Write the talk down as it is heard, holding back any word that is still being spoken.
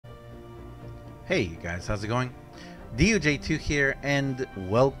Hey you guys, how's it going? DUJ2 here, and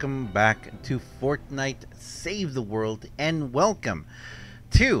welcome back to Fortnite Save the World, and welcome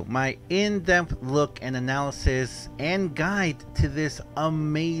to my in-depth look and analysis and guide to this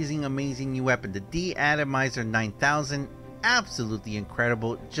amazing new weapon, the De-Atomizer 9000. Absolutely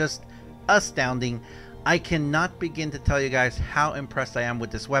incredible, just astounding. I cannot begin to tell you guys how impressed I am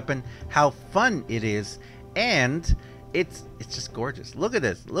with this weapon, how fun it is, and it's just gorgeous. Look at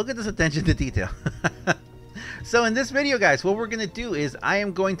this attention to detail. So in this video, guys, what we're going to do is I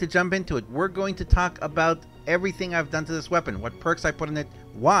am going to jump into it. We're going to talk about everything I've done to this weapon, what perks I put in it,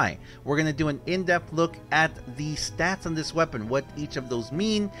 why. We're going to do an in-depth look at the stats on this weapon, what each of those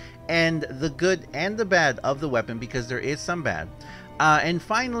mean, and the good and the bad of the weapon, because there is some bad. And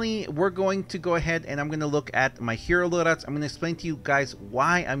finally, we're going to go ahead and I'm going to look at my hero loadouts. I'm going to explain to you guys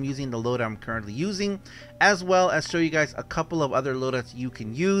why I'm using the loadout I'm currently using, as well as show you guys a couple of other loadouts you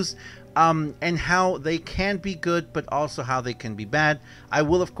can use, and how they can be good, but also how they can be bad. I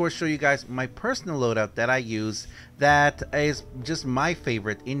will, of course, show you guys my personal loadout that I use that is just my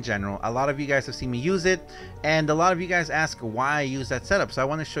favorite in general. A lot of you guys have seen me use it, and a lot of you guys ask why I use that setup. So I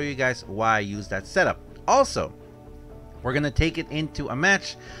want to show you guys why I use that setup. Also, we're going to take it into a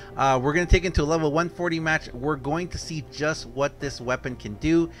match. We're going to take it into a level 140 match. We're going to see just what this weapon can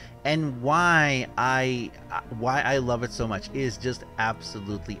do and why I love it so much. It is just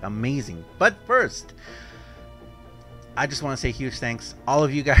absolutely amazing. But first, I just want to say huge thanks. All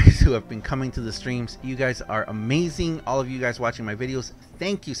of you guys who have been coming to the streams, you guys are amazing. All of you guys watching my videos,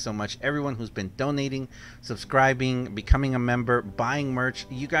 thank you so much. Everyone who's been donating, subscribing, becoming a member, buying merch,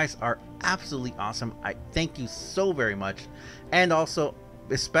 you guys are absolutely awesome. I thank you so very much. And also,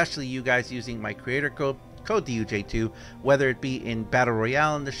 especially you guys using my creator code DUJ2, whether it be in Battle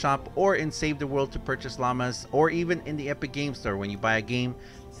Royale in the shop or in Save the World to purchase llamas, or even in the Epic Game Store when you buy a game.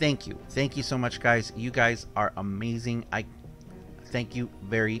 Thank you so much, guys. You guys are amazing. I thank you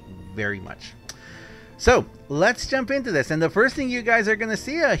very much. So let's jump into this, and the first thing you guys are gonna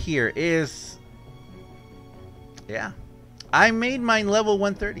see here is, yeah, I made mine level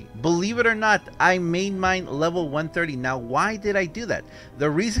 130. Believe it or not, I made mine level 130. Now, why did I do that? The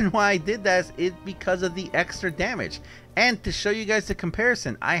reason why I did that is because of the extra damage. And to show you guys the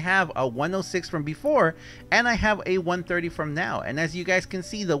comparison, I have a 106 from before and I have a 130 from now. And as you guys can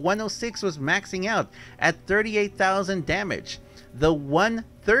see, the 106 was maxing out at 38,000 damage. The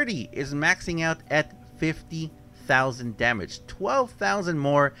 130 is maxing out at 50,000 damage, 12,000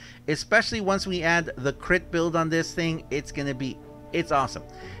 more, especially once we add the crit build on this thing. It's awesome.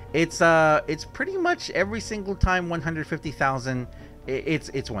 It's pretty much every single time 150,000.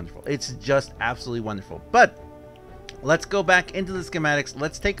 It's wonderful. It's just absolutely wonderful. But let's go back into the schematics.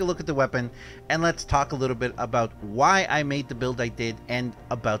 Let's take a look at the weapon and let's talk a little bit about why I made the build I did and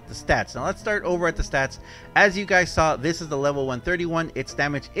about the stats. Now let's start over at the stats. As you guys saw, this is the level 131. Its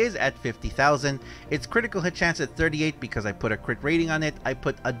damage is at 50,000. Its critical hit chance at 38 because I put a crit rating on it. I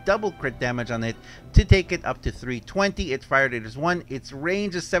put a double crit damage on it to take it up to 320. Its fire rate is 1. Its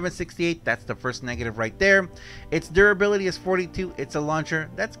range is 768. That's the first negative right there. Its durability is 42. It's a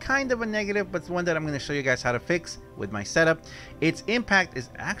launcher. That's kind of a negative, but it's one that I'm going to show you guys how to fix with my setup. Its impact is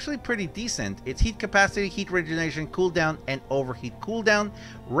actually pretty decent. Its heat capacity, heat regeneration, cooldown, and overheat cooldown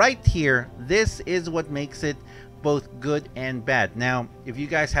right here, this is what makes it both good and bad. Now, if you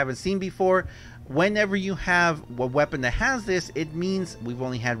guys haven't seen before, whenever you have a weapon that has this, it means we've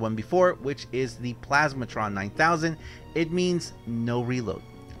only had one before, which is the Plasmatron 9000. It means no reload,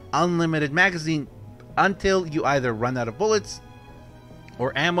 unlimited magazine until you either run out of bullets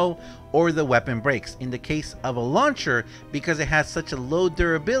or ammo, or the weapon breaks. In the case of a launcher, because it has such a low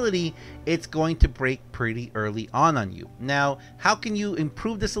durability, it's going to break pretty early on you. Now, how can you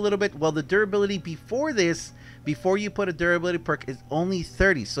improve this a little bit? Well, the durability before this, before you put a durability perk, is only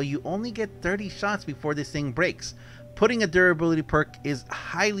 30, so you only get 30 shots before this thing breaks. Putting a durability perk is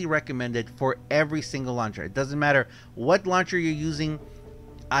highly recommended for every single launcher. It doesn't matter what launcher you're using.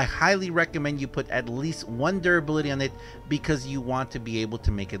 I highly recommend you put at least one durability on it because you want to be able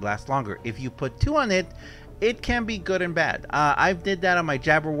to make it last longer. If you put 2 on it, it can be good and bad. I did that on my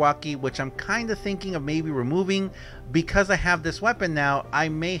Jabberwocky, which I'm kind of thinking of maybe removing. Because I have this weapon now, I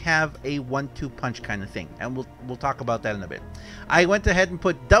may have a 1-2 punch kind of thing, and we'll talk about that in a bit. I went ahead and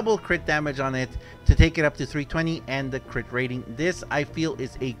put double crit damage on it to take it up to 320 and the crit rating. This, I feel,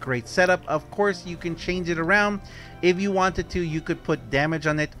 is a great setup. Of course, you can change it around. If you wanted to, you could put damage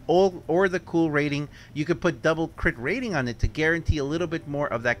on it or the cool rating. You could put double crit rating on it to guarantee a little bit more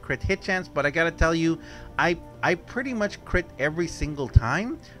of that crit hit chance, but I gotta tell you, I pretty much crit every single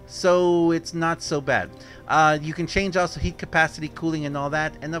time, so it's not so bad. You can change also heat capacity, cooling, and all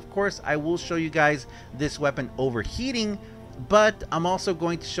that. And of course, I will show you guys this weapon overheating, but I'm also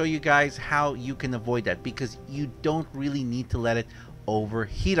going to show you guys how you can avoid that, because you don't really need to let it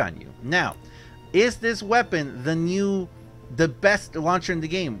overheat on you. Now, is this weapon the best launcher in the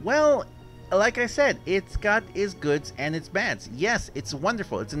game? Well, like I said, it's got its goods and its bads. Yes, it's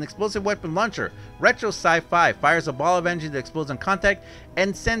wonderful. It's an explosive weapon launcher. Retro sci-fi. Fires a ball of energy that explodes on contact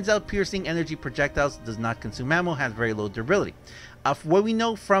and sends out piercing energy projectiles. Does not consume ammo. Has very low durability. What we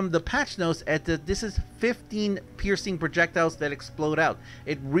know from the patch notes, this is 15 piercing projectiles that explode out.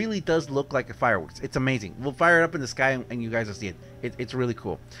 It really does look like a fireworks. It's amazing. We'll fire it up in the sky and you guys will see it. It's really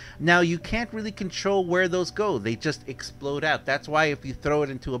cool. Now, you can't really control where those go. They just explode out. That's why if you throw it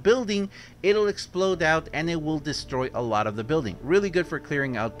into a building, it'll explode out and it will destroy a lot of the building. Really good for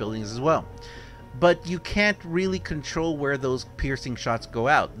clearing out buildings as well. But you can't really control where those piercing shots go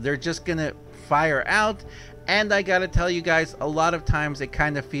out. They're just gonna fire out. And I gotta tell you guys, a lot of times it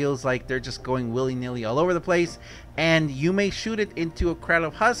kind of feels like they're just going willy-nilly all over the place, and you may shoot it into a crowd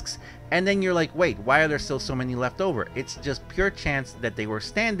of husks, and then you're like, wait, why are there still so many left over? It's just pure chance that they were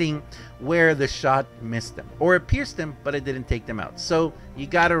standing where the shot missed them, or it pierced them, but it didn't take them out. So you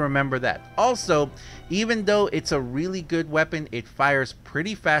gotta remember that. Also, even though it's a really good weapon, it fires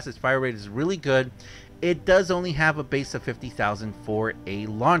pretty fast, its fire rate is really good, it does only have a base of 50,000 for a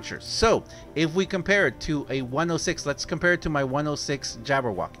launcher. So if we compare it to a 106, let's compare it to my 106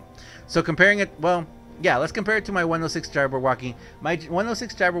 Jabberwocky. So comparing it, well, yeah, let's compare it to my 106 Jabberwocky. My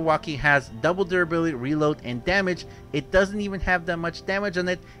 106 Jabberwocky has double durability, reload, and damage. It doesn't even have that much damage on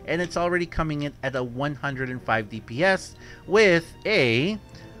it, and it's already coming in at a 105 DPS with a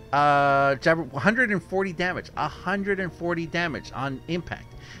 140 damage. 140 damage on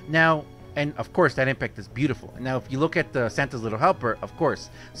impact. Now, and of course, that impact is beautiful. Now, if you look at the Santa's Little Helper, of course.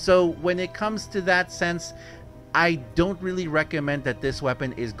 So when it comes to that sense, I don't really recommend that this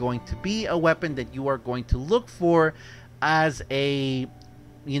weapon is going to be a weapon that you are going to look for as a,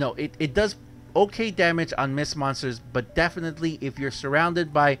 you know, it does okay damage on mist monsters, but definitely if you're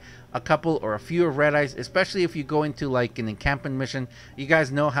surrounded by a couple or a few of red eyes, especially if you go into like an encampment mission, you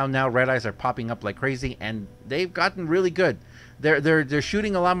guys know how now red eyes are popping up like crazy, and they've gotten really good. They're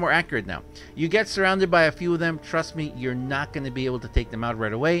shooting a lot more accurate now. You get surrounded by a few of them, trust me, you're not going to be able to take them out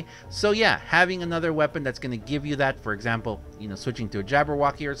right away. So yeah, having another weapon that's going to give you that, for example, you know, switching to a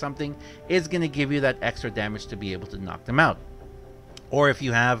Jabberwocky or something, is going to give you that extra damage to be able to knock them out. Or if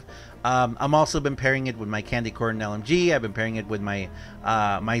you have, I'm also been pairing it with my Candy Corn LMG. I've been pairing it with my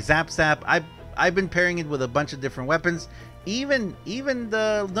my Zap. I've been pairing it with a bunch of different weapons, even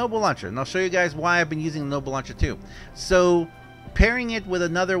the Noble Launcher, and I'll show you guys why I've been using the Noble Launcher too. So pairing it with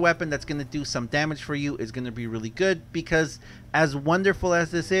another weapon that's going to do some damage for you is going to be really good, because as wonderful as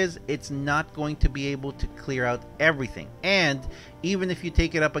this is, it's not going to be able to clear out everything. And even if you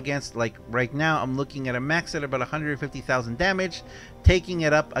take it up against, like right now, I'm looking at a max at about 150,000 damage. Taking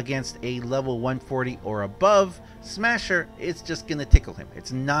it up against a level 140 or above Smasher, it's just going to tickle him.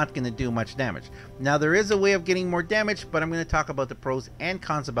 It's not going to do much damage. Now, there is a way of getting more damage, but I'm going to talk about the pros and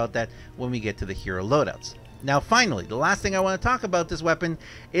cons about that when we get to the hero loadouts. Now, finally, the last thing I want to talk about this weapon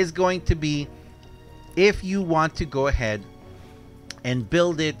is going to be if you want to go ahead and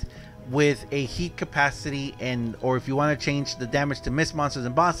build it with a heat capacity, and or if you want to change the damage to mist monsters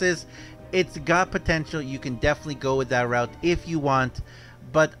and bosses, it's got potential. You can definitely go with that route if you want,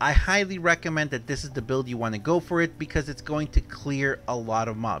 but I highly recommend that this is the build you want to go for it, because it's going to clear a lot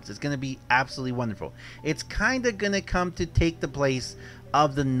of mobs. It's going to be absolutely wonderful. It's kind of going to come to take the place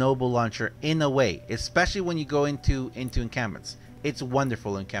of the Noble Launcher in a way, especially when you go into encampments. It's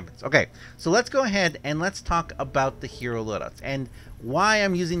wonderful encampments. Okay, so let's go ahead and let's talk about the hero loadouts and why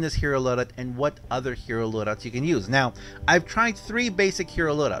I'm using this hero loadout and what other hero loadouts you can use. Now, I've tried 3 basic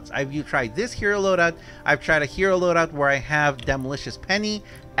hero loadouts. I've tried this hero loadout. I've tried a hero loadout where I have Demolicious Penny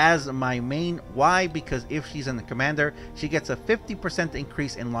as my main. Why? Because if she's in the commander, she gets a 50%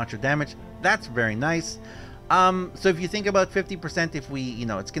 increase in launcher damage. That's very nice. So if you think about 50%, if we, you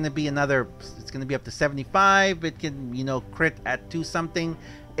know, it's going to be up to 75. It can, you know, crit at 2 something.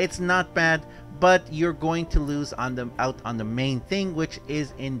 It's not bad, but you're going to lose out on the main thing, which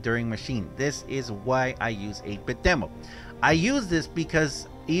is Enduring Machine. This is why I use 8-bit demo. I use this because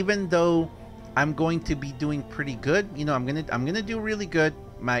even though I'm going to be doing pretty good, you know, I'm gonna do really good.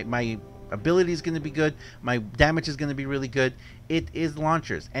 My ability is going to be good. My damage is going to be really good. It is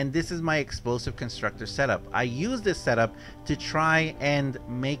launchers, and this is my explosive constructor setup. I use this setup to try and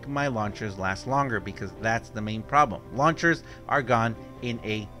make my launchers last longer, because that's the main problem. Launchers are gone in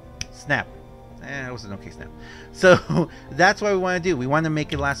a snap. It was an okay snap. So that's what we want to do. We want to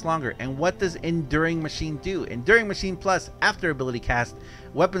make it last longer. And what does Enduring Machine do? Enduring Machine Plus, after ability cast,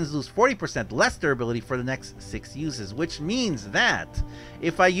 weapons lose 40% less durability for the next 6 uses, which means that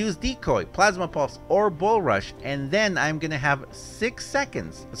if I use Decoy, Plasma Pulse, or Bull Rush, and then I'm going to have 6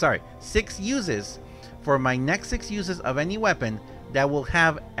 uses for my next 6 uses of any weapon that will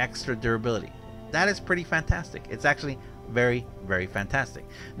have extra durability. That is pretty fantastic. It's actually very, very fantastic.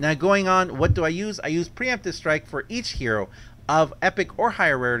 Now going on, what do I use? I use Preemptive Strike for each hero of epic or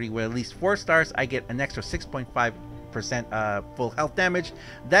higher rarity with at least 4 stars. I get an extra 6.5% full health damage.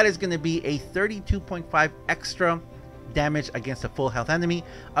 That is going to be a 32.5 extra damage against a full health enemy.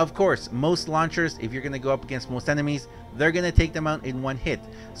 Of course, most launchers, if you're going to go up against most enemies, they're going to take them out in one hit.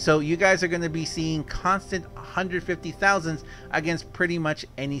 So you guys are going to be seeing constant 150,000s against pretty much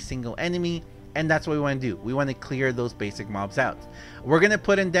any single enemy. And that's what we want to do. We want to clear those basic mobs out. We're going to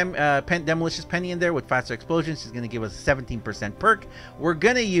put in Demolicious Penny in there with faster explosions. She's going to give us a 17% perk. We're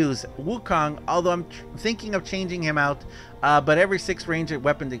going to use Wukong, although I'm thinking of changing him out. But every 6 ranged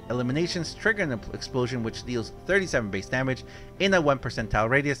weapon eliminations trigger an explosion which deals 37 base damage in a 1 percentile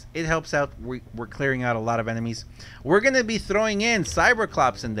radius. It helps out. We're clearing out a lot of enemies. We're going to be throwing in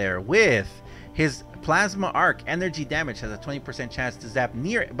Cyberclops in there with his Plasma Arc. Energy damage has a 20% chance to zap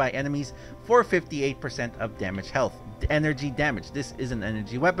nearby enemies for 58% of damage health. Energy damage. This is an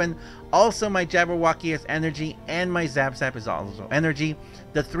energy weapon. Also, my Jabberwocky has energy, and my Zap Zap is also energy.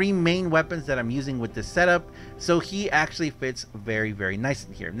 The 3 main weapons that I'm using with this setup, so he actually fits very, very nice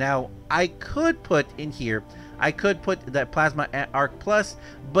in here. Now, I could put in here, I could put that Plasma Arc Plus,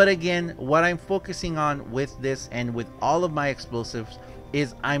 but again, what I'm focusing on with this and with all of my explosives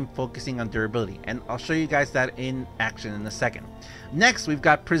is I'm focusing on durability, and I'll show you guys that in action in a second. Next, we've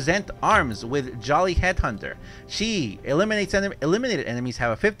got Present Arms with Jolly Headhunter. She eliminated enemies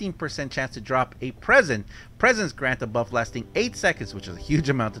have a 15% chance to drop a Presence grant a buff lasting 8 seconds, which is a huge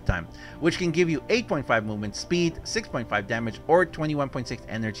amount of time, which can give you 8.5 movement speed, 6.5 damage, or 21.6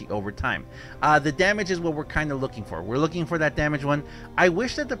 energy over time. The damage is what we're kind of looking for. We're looking for that damage one. I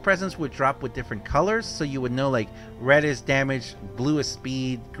wish that the Presence would drop with different colors, so you would know like red is damage, blue is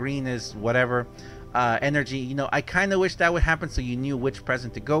speed, green is whatever. Energy, you know, I kind of wish that would happen so you knew which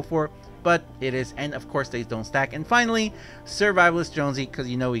present to go for, but it is, and of course they don't stack. And finally, Survivalist Jonesy, because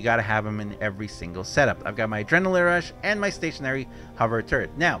you know we gotta have him in every single setup. I've got my Adrenaline Rush and my Stationary Hover Turret.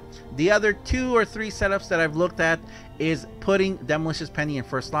 Now, the other 2 or 3 setups that I've looked at is putting Demolicious Penny in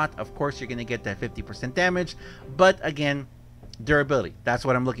first slot. Of course, you're gonna get that 50% damage, but again, durability, that's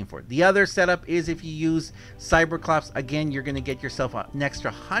what I'm looking for. The other setup is if you use Cyberclops, again you're going to get yourself an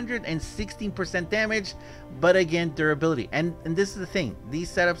extra 116% damage, but again durability. And this is the thing, these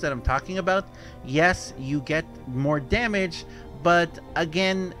setups that I'm talking about, yes, you get more damage, but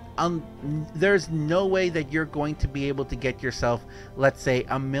again there's no way that you're going to be able to get yourself, let's say,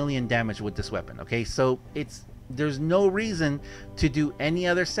 1,000,000 damage with this weapon. Okay, so there's no reason to do any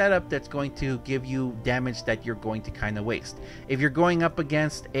other setup that's going to give you damage that you're going to kind of waste. If you're going up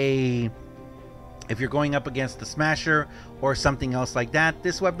against the Smasher or something else like that,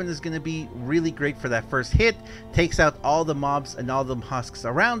 this weapon is going to be really great for that first hit, takes out all the mobs and all the husks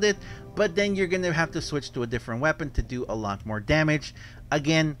around it, but then you're going to have to switch to a different weapon to do a lot more damage.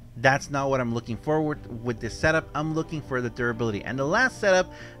 Again, that's not what I'm looking forward with this setup. I'm looking for the durability. And the last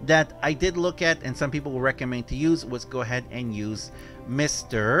setup that I did look at and some people will recommend to use was go ahead and use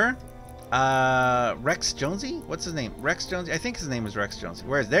Mr. Rex Jonesy? What's his name? Rex Jonesy? I think his name is Rex Jonesy.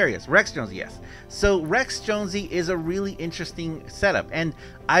 There he is. Rex Jonesy, yes. So Rex Jonesy is a really interesting setup, and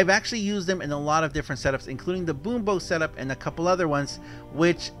I've actually used them in a lot of different setups, including the Boombo setup and a couple other ones,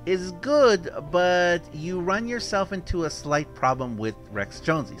 which is good, but you run yourself into a slight problem with Rex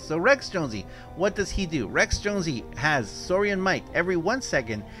Jonesy. So Rex Jonesy, what does he do? Rex Jonesy has Saurian Might. Every 1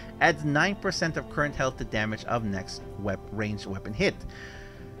 second adds 9% of current health to damage of next ranged weapon hit.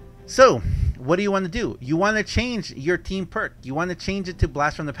 So, what do you want to do? You want to change your team perk. You want to change it to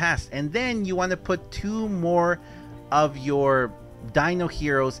Blast from the Past. And then you want to put 2 more of your Dino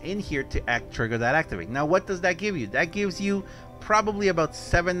heroes in here to trigger that activate. Now, what does that give you? That gives you probably about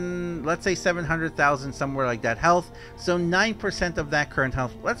let's say 700,000, somewhere like that, health. So 9% of that current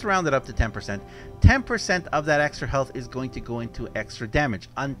health, let's round it up to 10%. 10% of that extra health is going to go into extra damage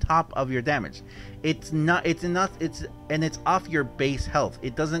on top of your damage. It's off your base health.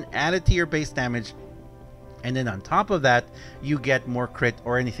 It doesn't add it to your base damage, and then on top of that you get more crit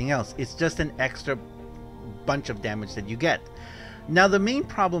or anything else. It's just an extra bunch of damage that you get. Now, the main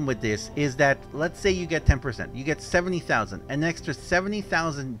problem with this is that, let's say you get 10%, you get 70,000, an extra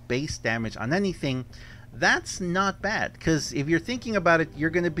 70,000 base damage on anything. that's not bad, because if you're thinking about it, you're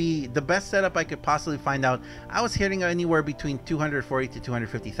going to be the best setup I could possibly find out. I was hitting anywhere between 240 to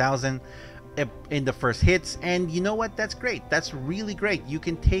 250,000 in the first hits, and you know what, that's great. That's really great. You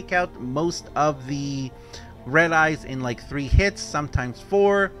can take out most of the red eyes in like 3 hits, sometimes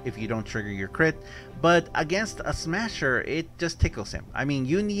 4 if you don't trigger your crit. But against a smasher, it just tickles him. I mean,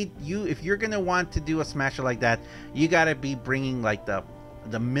 if you're gonna want to do a smasher like that, you gotta be bringing like the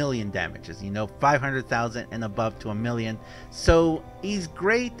million damages, 500,000 and above to a million. So he's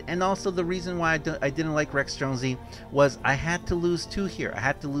great. And also the reason why I didn't like Rex Jonesy was I had to lose 2 here. I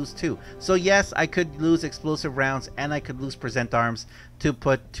had to lose 2. So yes, I could lose explosive rounds and I could lose present arms to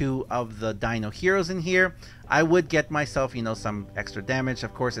put 2 of the Dino heroes in here. I would get myself, some extra damage,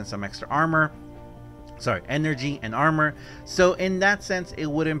 of course, and some extra armor. Sorry, energy and armor. So in that sense, it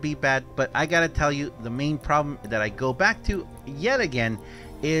wouldn't be bad. But I gotta tell you, the main problem that I go back to yet again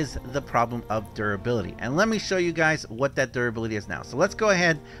is the problem of durability. And let me show you guys what that durability is now. So let's go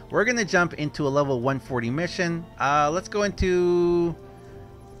ahead. We're gonna jump into a level 140 mission. Let's go into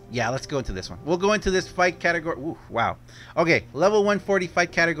this one. We'll go into this fight category. Ooh, wow. Okay, level 140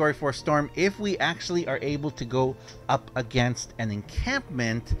 fight category for Storm. If we actually are able to go up against an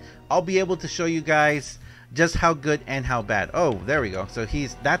encampment, I'll be able to show you guys just how good and how bad. Oh, there we go. So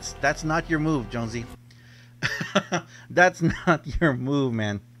that's not your move, Jonesy. That's not your move,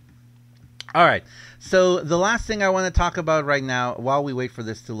 man. All right. So the last thing I want to talk about right now, while we wait for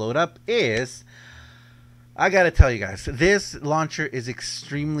this to load up, is I gotta tell you guys, this launcher is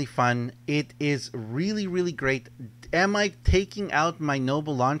extremely fun. It is really, really great. Am I taking out my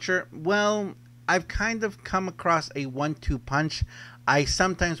Noble launcher? Well, I've kind of come across a 1-2 punch.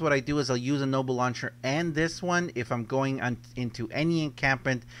 Sometimes what I do is I'll use a Noble launcher and this one if I'm going into any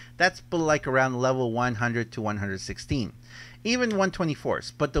encampment that's like around level 100 to 116. Even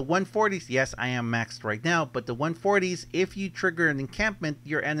 124s, but the 140s, yes, I am maxed right now, but the 140s, if you trigger an encampment,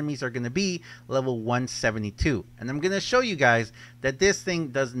 your enemies are going to be level 172. And I'm going to show you guys that this thing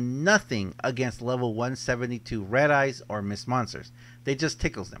does nothing against level 172 red eyes or mist monsters. They just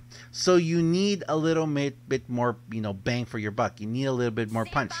tickles them. So you need a little bit more, bang for your buck. You need a little bit more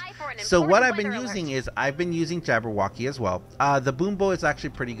punch. So what I've been using is I've been using Jabberwocky as well. The boom bow is actually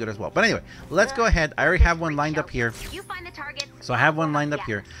pretty good as well. But anyway, let's go ahead. I already have one lined up here. So I have one lined up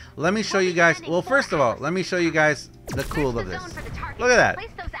here. Let me show you guys. Well, first of all, let me show you guys the cool of this. Look at that.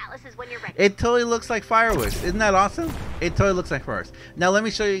 It totally looks like fireworks. Isn't that awesome? It totally looks like fireworks. Now let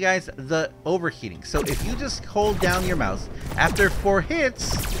me show you guys the overheating. So if you just hold down your mouse, after 4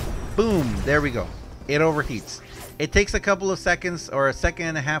 hits, boom, there we go. It overheats. It takes a couple of seconds or a second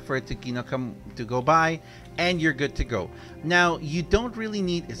and a half for it to go by, and you're good to go. Now you don't really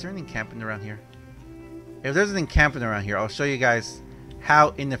need. Is there an encampment around here? If there's an encampment around here, I'll show you guys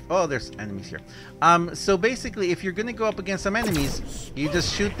how oh, there's enemies here. So basically, if you're gonna go up against some enemies, you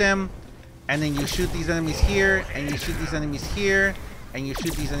just shoot them, and then you shoot these enemies here, and you shoot these enemies here, and you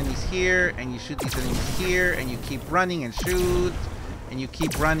shoot these enemies here, and you shoot these enemies here, and you keep running and shoot, and you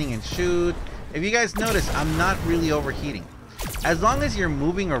keep running and shoot. If you guys notice, I'm not really overheating. As long as you're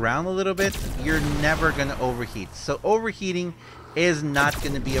moving around a little bit, you're never gonna overheat. So overheating is not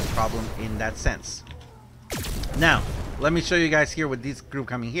gonna be a problem in that sense. Now, let me show you guys here with this group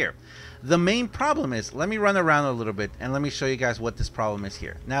coming here. The main problem is, let me run around a little bit and let me show you guys what this problem is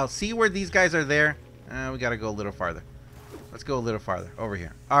here. Now, see where these guys are there? We gotta go a little farther. Let's go a little farther, over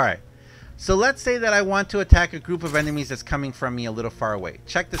here. All right. So let's say that I want to attack a group of enemies that's coming from me a little far away.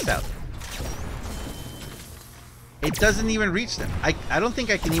 Check this out. It doesn't even reach them. I don't think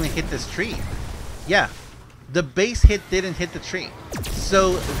I can even hit this tree. Yeah. The base hit didn't hit the tree.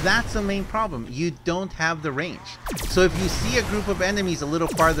 So that's the main problem. You don't have the range. So if you see a group of enemies a little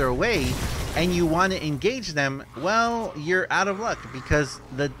farther away and you want to engage them, well, you're out of luck because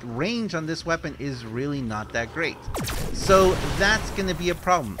the range on this weapon is really not that great. So that's going to be a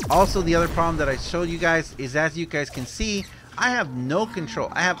problem. Also, the other problem that I showed you guys is, as you guys can see, I have no control.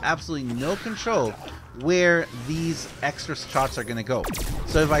 I have absolutely no control where these extra shots are going to go.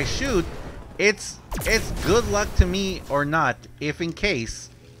 So if I shoot, it's good luck to me or not, if in case.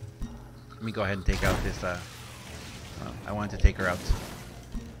 Let me go ahead and take out this. I wanted to take her out.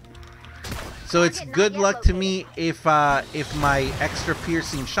 So it's good luck to me if my extra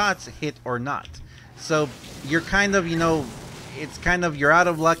piercing shots hit or not. So you're kind of, it's kind of, you're out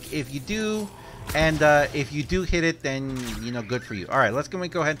of luck if you do, and if you do hit it, then good for you. All right, let's go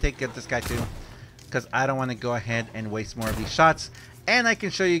ahead and get this guy too, because I don't want to go ahead and waste more of these shots. And I can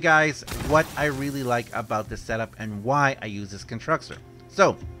show you guys what I really like about this setup and why I use this constructor.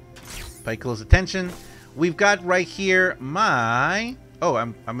 So, pay close attention. We've got right here my... Oh,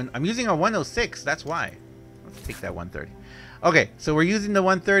 I'm using a 106. That's why. Let's take that 130. Okay, so we're using the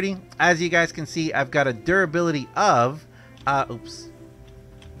 130. As you guys can see, I've got a durability of... oops.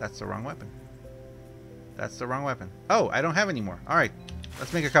 That's the wrong weapon. That's the wrong weapon. Oh, I don't have any more. Alright,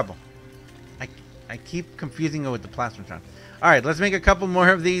 let's make a couple. I keep confusing it with the plasmatron. Alright, let's make a couple more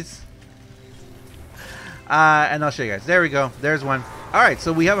of these. And I'll show you guys. There we go. There's one. Alright,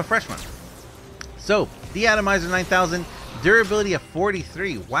 so we have a fresh one. So, De-Atomizer 9000, durability of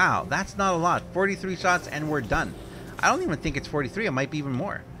 43. Wow, that's not a lot. 43 shots and we're done. I don't even think it's 43. It might be even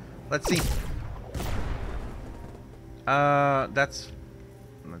more. Let's see. Let's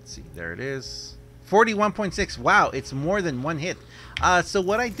see. There it is. 41.6. Wow, it's more than one hit. So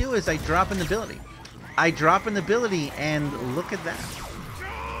what I do is I drop an ability. I drop an ability and look at that.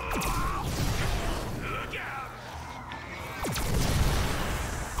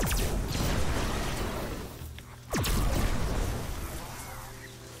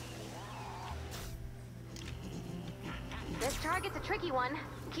 This target's a tricky one.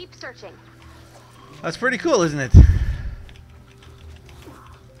 Keep searching. That's pretty cool, isn't it?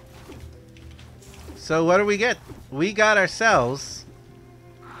 So what do we get? We got ourselves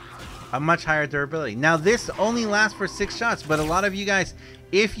a much higher durability. Now this only lasts for 6 shots, but a lot of you guys,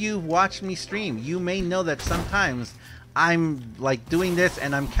 if you've watched me stream, you may know that sometimes I'm like doing this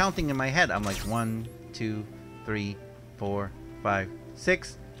and I'm counting in my head. I'm like 1, 2, 3, 4, 5,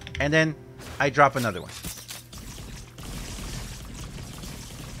 6, and then I drop another one.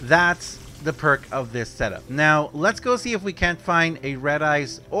 That's the perk of this setup. Now let's go see if we can't find a red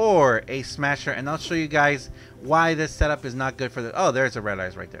eyes or a smasher, and I'll show you guys why this setup is not good for the... Oh, there's a red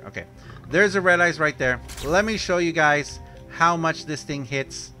eyes right there. Okay, there's a red eyes right there. Let me show you guys how much this thing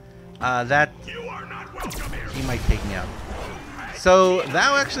hits. That you are not welcome here. He might take me out. So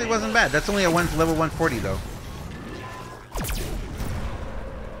that actually wasn't bad. That's only a level 140 though.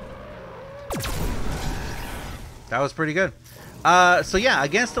 That was pretty good. So yeah,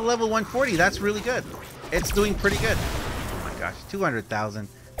 against the level 140, that's really good. It's doing pretty good. Oh my gosh, 200,000.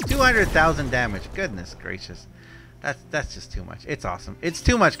 200,000 damage. Goodness gracious. That's just too much. It's awesome. It's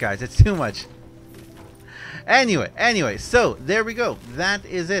too much, guys. It's too much. Anyway, so there we go. That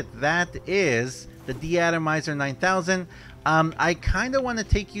is it. That is the De-Atomizer 9000. I kind of want to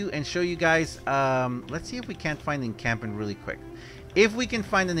take you and show you guys. Let's see if we can't find encampment really quick. If we can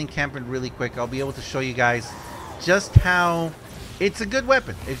find an encampment really quick, I'll be able to show you guys just how it's a good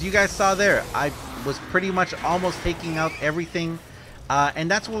weapon. If you guys saw there, I was pretty much almost taking out everything. And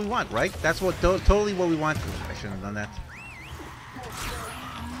that's what we want, right? That's what totally what we want. Ooh, I shouldn't have done that.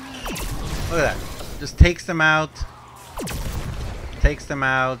 Look at that. Just takes them out. Takes them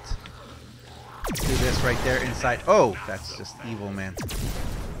out. Do this right there inside. Oh, that's just evil, man.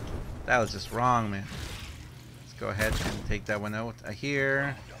 That was just wrong, man. Let's go ahead and take that one out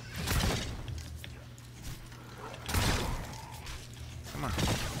here. Come on.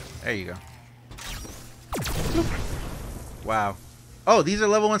 There you go. Wow. Oh, these are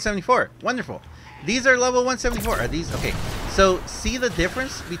level 174. Wonderful. These are level 174. Are these? Okay. So, see the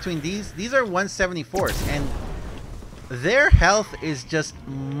difference between these? These are 174s, and their health is just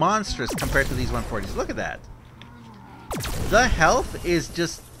monstrous compared to these 140s. Look at that. The health is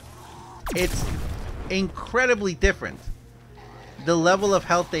just... It's incredibly different. The level of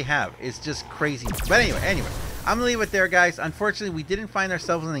health they have is just crazy. But anyway. I'm going to leave it there, guys. Unfortunately, we didn't find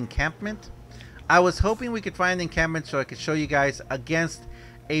ourselves an encampment. I was hoping we could find an encampment so I could show you guys against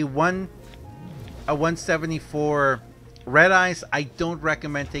a 174 red eyes. I don't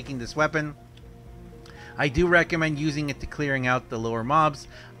recommend taking this weapon. I do recommend using it to clearing out the lower mobs.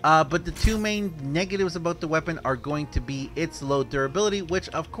 But the two main negatives about the weapon are going to be its low durability, which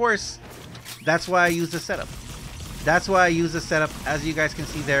of course, that's why I use the setup. That's why I use the setup. As you guys can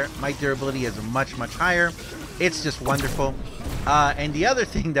see there, my durability is much higher. It's just wonderful. And the other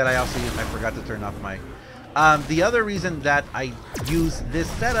thing that I also use, I forgot to turn off my... the other reason that I use this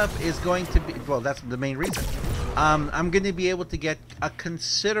setup is going to be... Well, that's the main reason. I'm going to be able to get a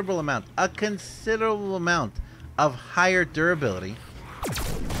considerable amount of higher durability.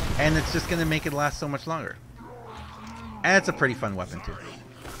 And it's just going to make it last so much longer. And it's a pretty fun weapon, too.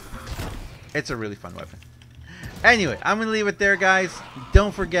 It's a really fun weapon. Anyway, I'm going to leave it there, guys.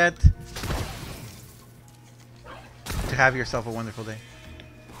 Don't forget to have yourself a wonderful day.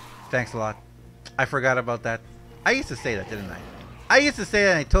 Thanks a lot. I forgot about that. I used to say that, didn't I? I used to say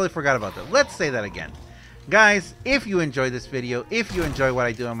that and I totally forgot about that. Let's say that again. Guys, if you enjoyed this video, if you enjoy what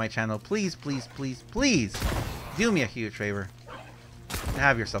I do on my channel, please do me a huge favor and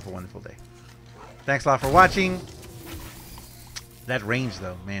have yourself a wonderful day. Thanks a lot for watching. That range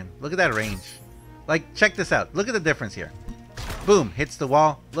though, man. Look at that range. Like, check this out. Look at the difference here. Boom, hits the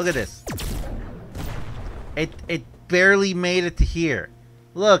wall. Look at this. It barely made it to here.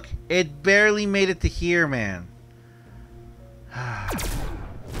 Look, it barely made it to here, man.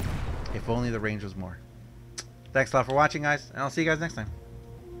 If only the range was more. Thanks a lot for watching, guys, and I'll see you guys next time.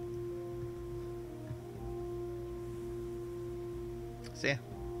 See ya.